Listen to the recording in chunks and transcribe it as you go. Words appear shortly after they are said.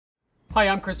Hi,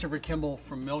 I'm Christopher Kimball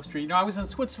from Milk Street. You know, I was in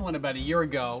Switzerland about a year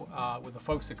ago with the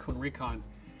folks at Kuhn Rikon,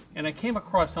 and I came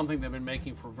across something they've been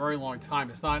making for a very long time.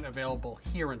 It's not available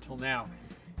here until now.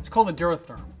 It's called the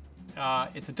DUROTHERM.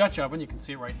 It's a Dutch oven. You can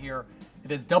see it right here.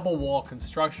 It has double wall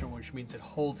construction, which means it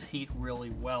holds heat really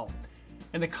well.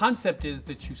 And the concept is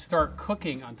that you start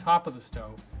cooking on top of the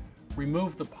stove,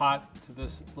 remove the pot to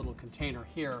this little container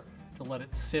here to let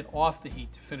it sit off the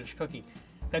heat to finish cooking.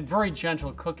 That very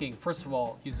gentle cooking, first of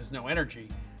all, uses no energy,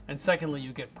 and secondly,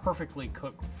 you get perfectly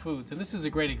cooked foods. And this is a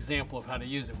great example of how to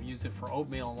use it. We used it for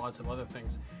oatmeal and lots of other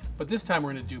things, but this time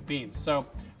we're going to do beans. So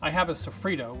I have a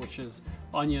sofrito, which is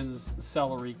onions,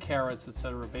 celery, carrots,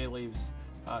 etc., bay leaves,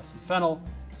 some fennel.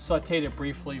 Sauteed it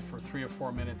briefly for 3 or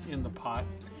 4 minutes in the pot.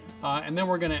 And then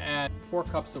we're going to add 4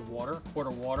 cups of water, quart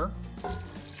of water.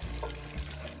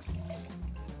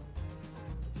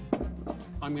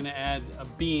 I'm going to add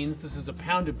beans. This is a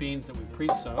pound of beans that we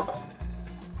pre-soaked.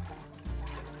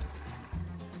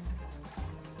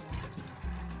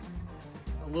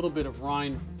 A little bit of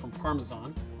rind from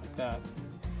Parmesan, like that.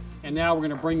 And now we're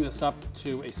going to bring this up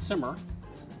to a simmer.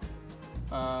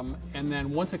 And then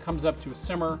once it comes up to a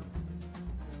simmer,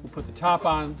 we'll put the top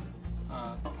on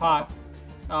the pot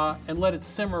and let it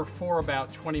simmer for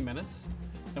about 20 minutes.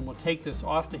 Then we'll take this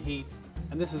off the heat,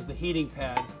 and this is the heating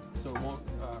pad, so it won't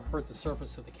hurt the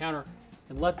surface of the counter,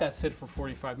 and let that sit for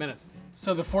 45 minutes.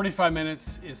 So the 45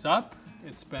 minutes is up.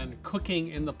 It's been cooking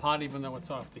in the pot, even though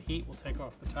it's off the heat. We'll take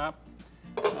off the top.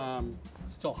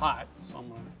 It's still hot, so I'm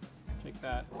going to take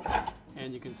that.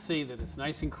 And you can see that it's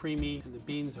nice and creamy, and the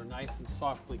beans are nice and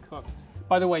softly cooked.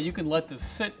 By the way, you can let this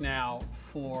sit now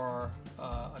for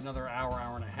another hour,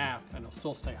 hour and a half, and it'll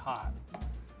still stay hot.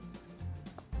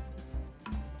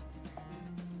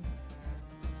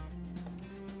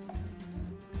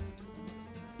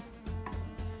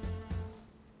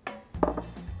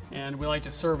 And we like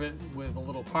to serve it with a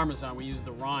little Parmesan. We use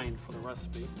the rind for the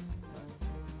recipe.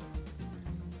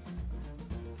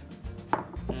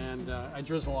 And I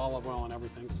drizzle olive oil on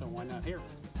everything, so why not here?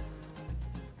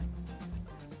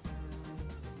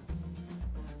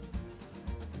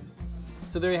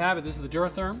 So there you have it. This is the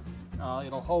DUROTHERM.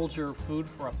 It'll hold your food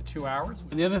for up to 2 hours.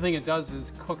 And the other thing it does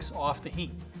is cooks off the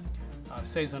heat.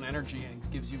 Saves on energy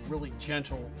and gives you really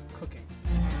gentle cooking.